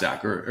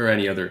NASDAQ or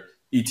any other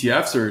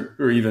ETFs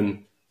or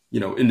even,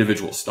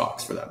 individual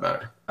stocks for that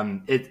matter?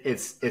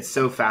 It's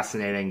so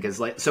fascinating because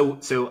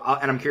and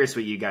I'm curious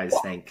what you guys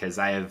think, because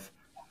I've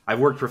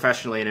worked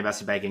professionally in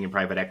investment banking and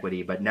private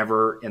equity, but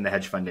never in the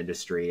hedge fund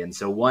industry. And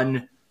so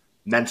one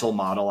mental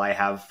model I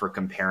have for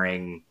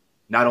comparing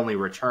not only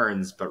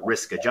returns, but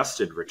risk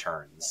adjusted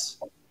returns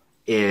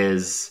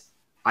is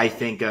I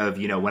think of,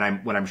 when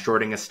I'm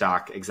shorting a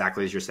stock,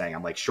 exactly as you're saying,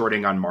 I'm like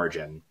shorting on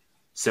margin.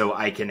 So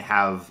I can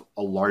have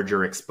a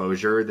larger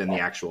exposure than the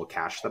actual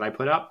cash that I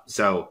put up.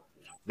 So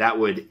that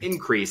would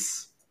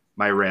increase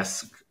my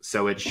risk.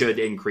 So it should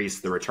increase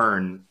the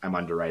return I'm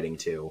underwriting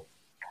to.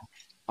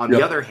 On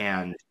the other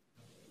hand,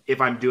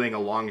 if I'm doing a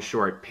long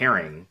short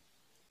pairing,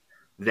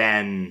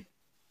 then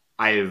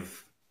I'm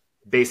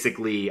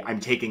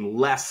taking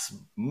less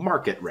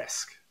market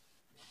risk,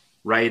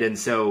 right? And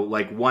so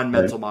like one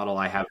mental model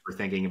I have for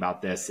thinking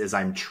about this is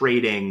I'm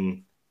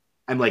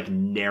like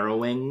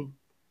narrowing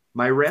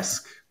my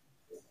risk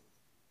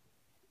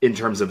in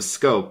terms of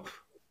scope,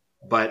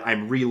 but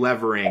I'm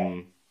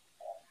relevering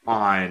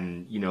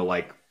on,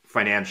 like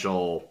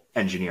financial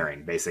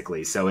engineering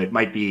basically. So it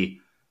might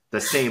be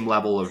the same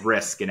level of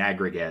risk in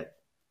aggregate,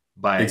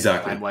 but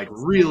exactly. I'm like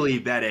really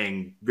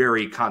betting in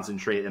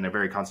a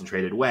very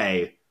concentrated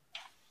way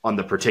on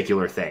the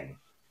particular thing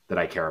that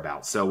I care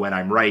about. So when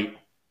I'm right,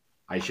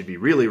 I should be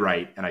really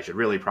right and I should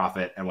really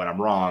profit. And when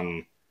I'm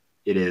wrong,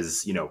 it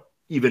is,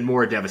 even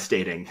more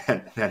devastating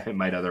than it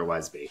might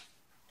otherwise be.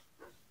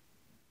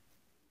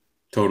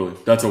 Totally.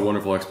 That's a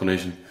wonderful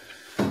explanation.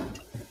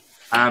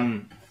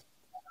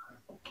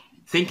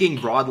 Thinking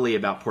broadly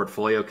about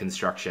portfolio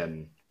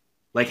construction,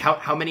 like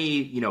how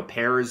many,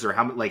 pairs or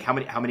how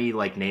many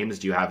like names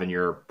do you have in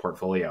your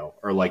portfolio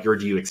or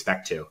do you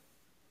expect to?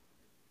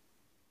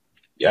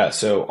 Yeah.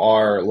 So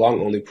our long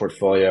only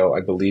portfolio,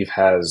 I believe,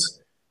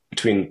 has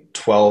between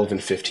 12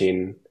 and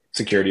 15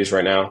 securities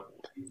right now.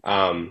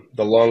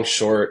 The long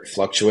short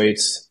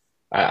fluctuates.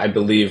 I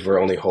believe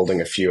we're only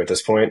holding a few at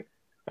this point.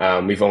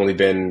 We've only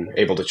been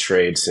able to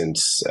trade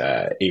since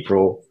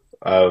April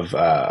of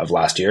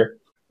last year.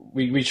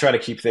 We try to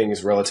keep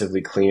things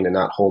relatively clean and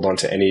not hold on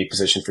to any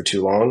position for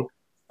too long.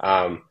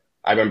 I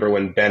remember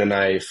when Ben and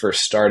I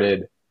first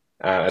started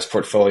as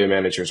portfolio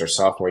managers our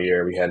sophomore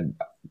year, we had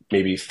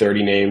maybe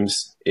 30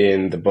 names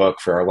in the book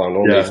for our long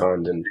only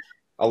fund. And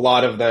a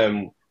lot of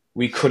them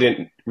we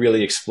couldn't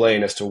really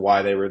explain as to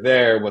why they were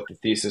there, what the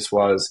thesis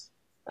was.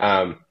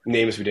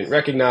 Names we didn't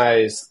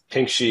recognize,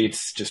 pink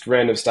sheets, just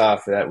random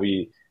stuff that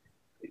we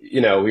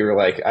were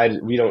like,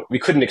 we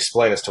couldn't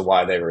explain as to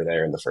why they were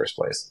there in the first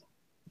place.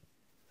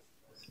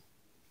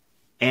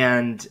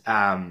 And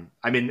I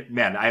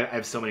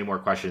have so many more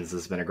questions.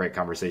 This has been a great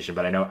conversation,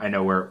 but I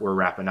know we're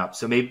wrapping up.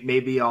 So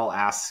maybe I'll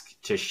ask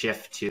to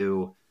shift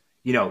to,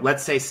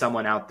 let's say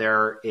someone out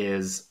there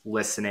is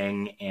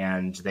listening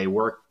and they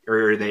work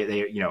or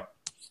they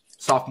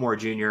sophomore,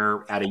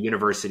 junior at a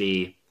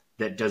university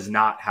that does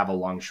not have a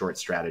long short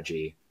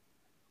strategy.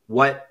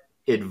 What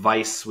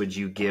advice would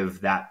you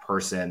give that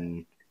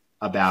person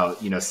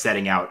about,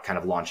 setting out, kind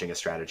of launching a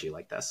strategy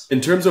like this?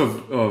 In terms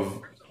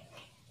of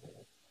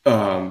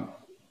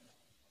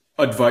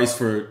advice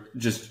for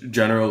just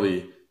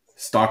generally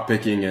stock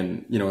picking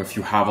and, if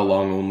you have a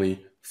long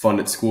only fund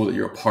at school that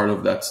you're a part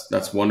of,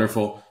 that's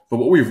wonderful. But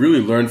what we've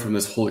really learned from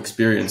this whole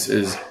experience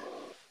is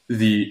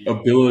the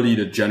ability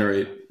to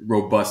generate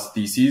robust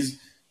theses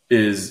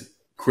is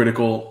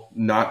critical,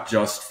 not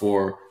just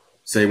for,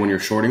 say, when you're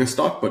shorting a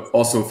stock, but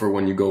also for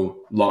when you go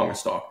long a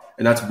stock.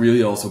 And that's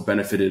really also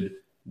benefited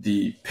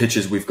the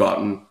pitches we've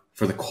gotten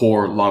for the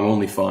core long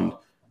only fund,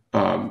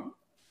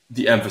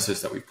 the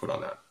emphasis that we've put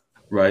on that,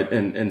 right?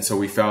 And so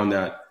we found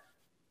that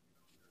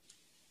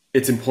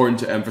it's important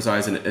to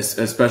emphasize, and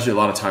especially a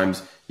lot of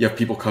times you have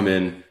people come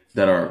in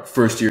that are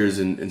first years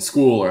in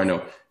school, or I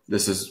know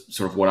this is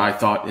sort of what I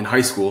thought in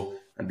high school.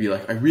 I'd be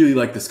like, I really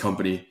like this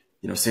company,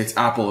 say it's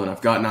Apple and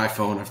I've got an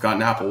iPhone, I've got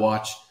an Apple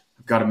Watch,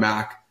 I've got a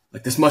Mac,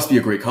 like this must be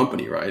a great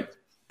company, right?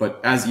 But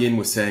as Ian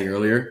was saying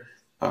earlier,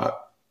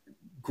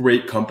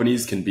 great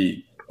companies can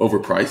be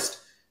overpriced.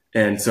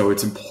 And so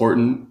it's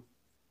important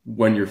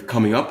when you're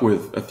coming up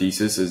with a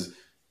thesis is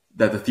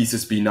that the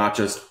thesis be not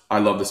just, I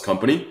love this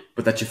company,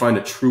 but that you find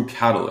a true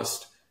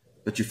catalyst,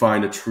 that you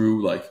find a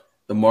true, like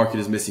the market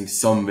is missing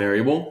some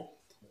variable.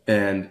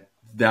 And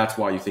that's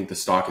why you think the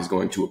stock is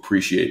going to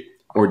appreciate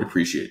or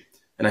depreciate.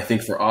 And I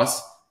think for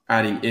us,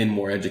 adding in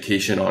more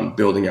education on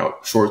building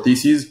out short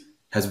theses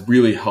has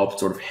really helped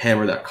sort of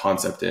hammer that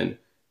concept in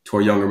to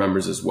our younger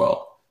members as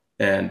well.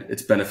 And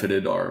it's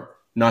benefited our,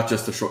 not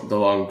just the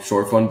long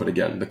short fund, but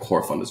again, the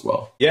core fund as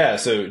well. Yeah.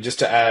 So just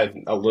to add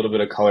a little bit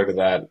of color to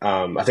that,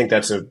 I think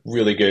that's a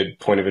really good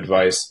point of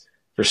advice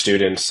for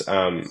students.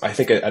 I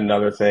think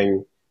another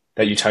thing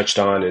that you touched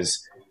on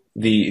is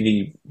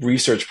the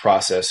research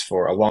process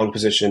for a long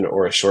position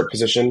or a short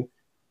position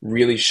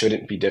really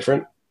shouldn't be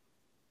different.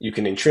 You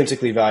can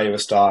intrinsically value a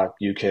stock.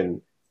 You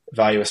can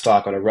value a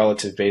stock on a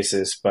relative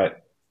basis,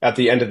 but at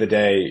the end of the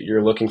day,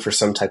 you're looking for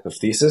some type of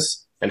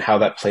thesis and how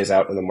that plays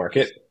out in the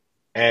market.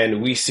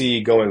 And we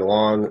see going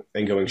long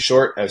and going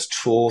short as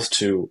tools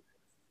to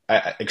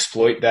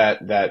exploit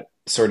that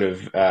sort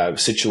of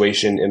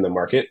situation in the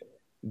market,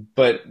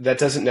 but that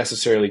doesn't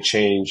necessarily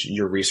change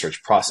your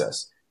research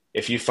process.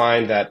 If you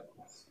find that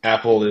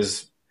Apple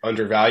is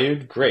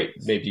undervalued, great.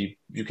 Maybe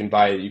you can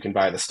buy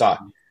the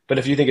stock. But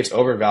if you think it's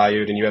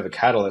overvalued and you have a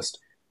catalyst,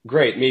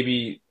 great.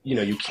 Maybe,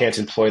 you can't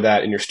employ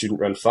that in your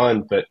student run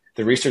fund, but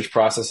the research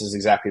process is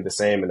exactly the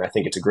same. And I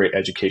think it's a great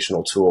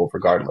educational tool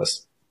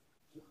regardless.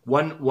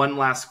 One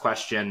last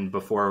question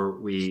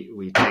before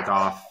we take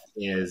off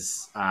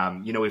is,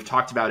 we've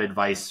talked about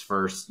advice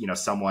for,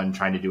 someone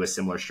trying to do a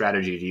similar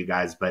strategy to you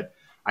guys, but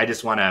I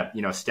just want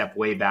to, step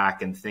way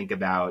back and think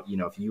about,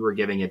 if you were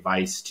giving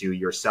advice to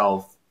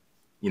yourself,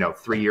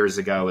 3 years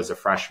ago as a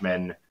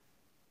freshman,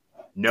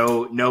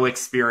 no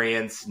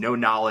experience, no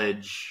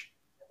knowledge,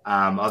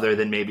 other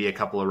than maybe a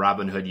couple of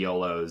Robinhood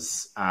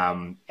YOLOs.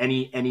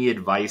 Any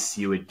advice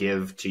you would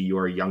give to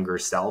your younger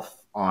self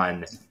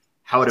on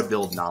how to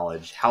build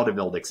knowledge, how to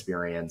build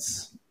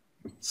experience,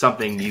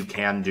 something you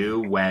can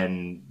do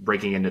when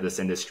breaking into this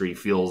industry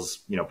feels,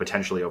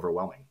 potentially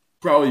overwhelming?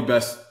 Probably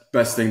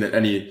best thing that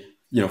any,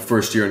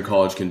 first year in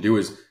college can do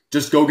is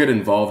just go get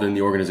involved in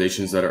the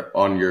organizations that are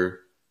on your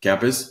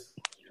campus.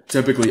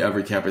 Typically,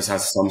 every campus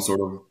has some sort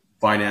of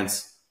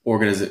finance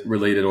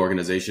related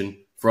organization.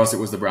 For us, it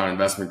was the Brown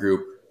Investment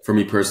Group. For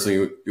me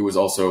personally, it was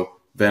also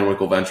Van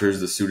Winkle Ventures,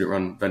 the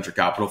student-run venture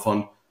capital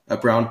fund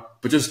at Brown.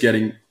 But just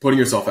putting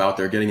yourself out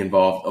there, getting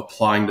involved,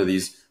 applying to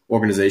these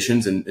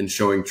organizations and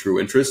showing true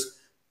interest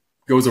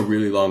goes a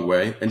really long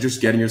way. And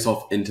just getting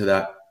yourself into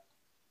that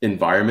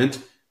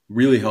environment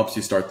really helps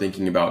you start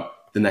thinking about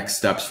the next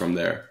steps from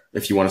there.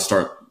 If you want to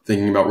start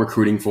thinking about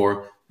recruiting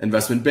for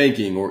investment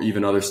banking or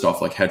even other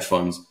stuff like hedge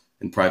funds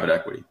and private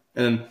equity.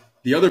 And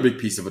the other big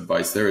piece of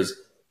advice there is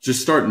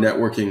just start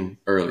networking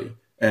early.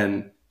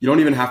 And you don't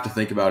even have to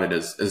think about it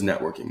as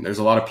networking. There's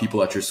a lot of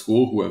people at your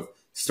school who have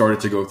started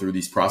to go through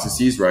these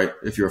processes, right?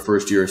 If you're a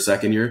first year or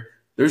second year,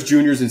 there's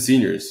juniors and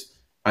seniors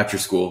at your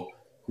school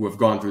who have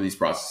gone through these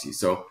processes.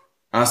 So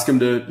ask them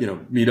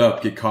to, meet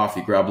up, get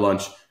coffee, grab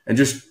lunch, and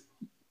just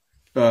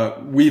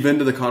weave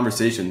into the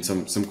conversation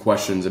some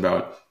questions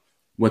about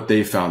what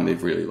they found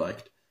they've really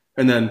liked.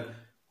 And then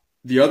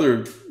the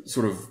other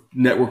sort of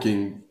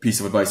networking piece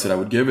of advice that I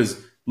would give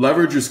is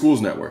leverage your school's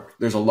network.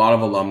 There's a lot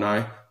of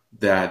alumni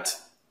that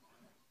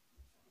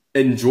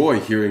enjoy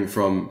hearing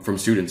from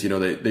students.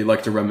 They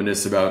like to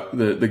reminisce about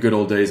the good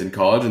old days in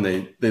college, and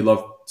they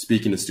love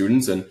speaking to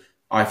students. And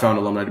I found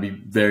alumni to be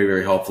very,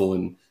 very helpful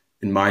in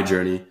my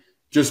journey.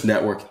 Just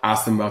network,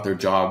 ask them about their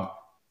job.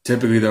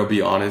 Typically they'll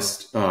be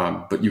honest,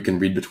 but you can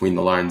read between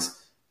the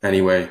lines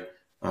anyway.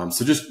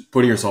 So just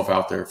putting yourself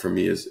out there for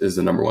me is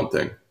the number one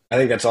thing. I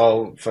think that's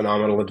all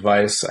phenomenal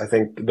advice. I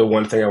think the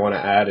one thing I want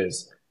to add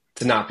is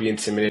to not be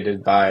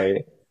intimidated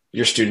by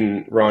your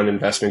student-run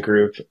investment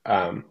group.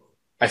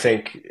 I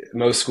think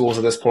most schools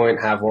at this point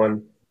have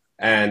one.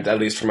 And at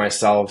least for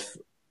myself,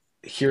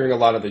 hearing a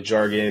lot of the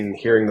jargon,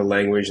 hearing the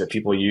language that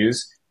people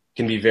use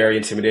can be very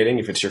intimidating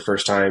if it's your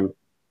first time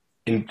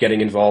in getting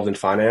involved in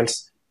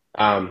finance.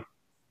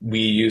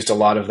 We used a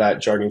lot of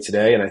that jargon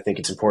today, and I think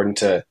it's important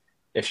to,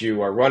 if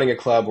you are running a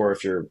club or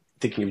if you're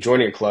thinking of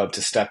joining a club,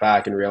 to step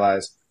back and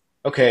realize,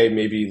 okay,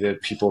 maybe the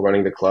people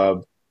running the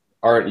club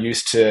aren't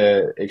used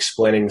to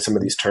explaining some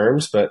of these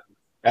terms, but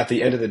at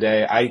the end of the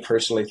day, I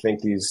personally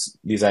think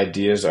these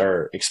ideas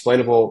are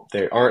explainable.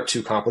 They aren't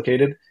too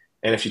complicated.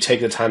 And if you take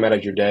the time out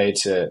of your day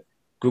to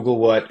Google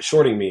what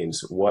shorting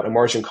means, what a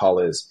margin call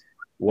is,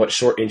 what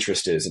short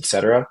interest is,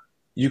 etc.,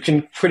 you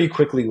can pretty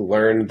quickly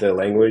learn the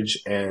language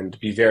and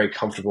be very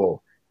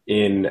comfortable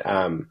in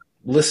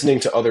listening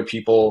to other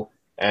people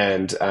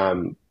and,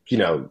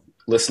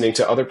 listening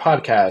to other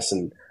podcasts,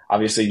 and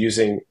obviously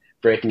using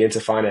Breaking Into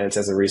Finance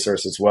as a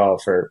resource as well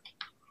for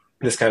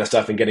this kind of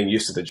stuff and getting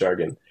used to the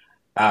jargon.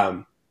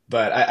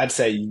 But I'd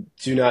say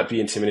do not be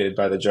intimidated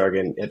by the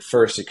jargon. At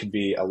first, it could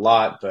be a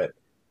lot, but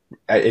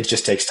it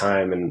just takes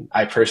time. And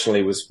I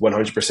personally was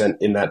 100%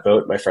 in that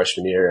boat my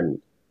freshman year. And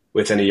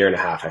within a year and a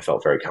half, I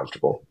felt very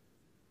comfortable.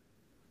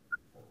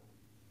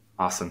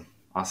 Awesome.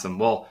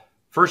 Well,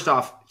 first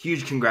off,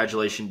 huge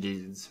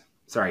congratulations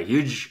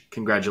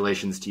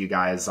to you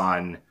guys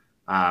on,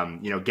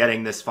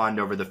 getting this fund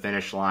over the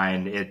finish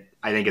line.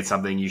 I think it's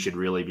something you should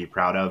really be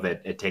proud of.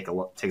 It takes a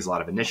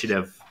lot of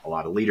initiative, a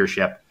lot of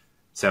leadership.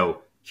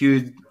 So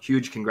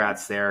huge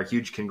congrats there.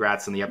 Huge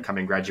congrats on the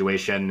upcoming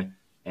graduation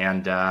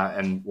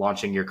and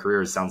launching your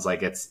careers. Sounds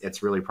like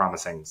it's really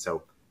promising.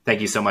 So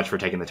thank you so much for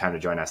taking the time to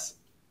join us.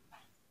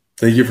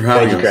 Thank you for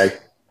having us. Greg.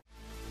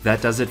 That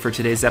does it for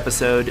today's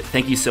episode.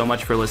 Thank you so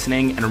much for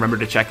listening. And remember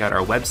to check out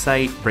our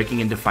website,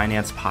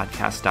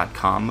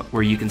 breakingintofinancepodcast.com,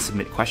 where you can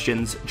submit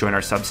questions, join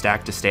our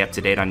Substack to stay up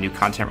to date on new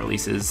content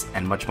releases,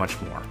 and much,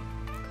 much more.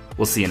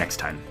 We'll see you next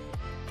time.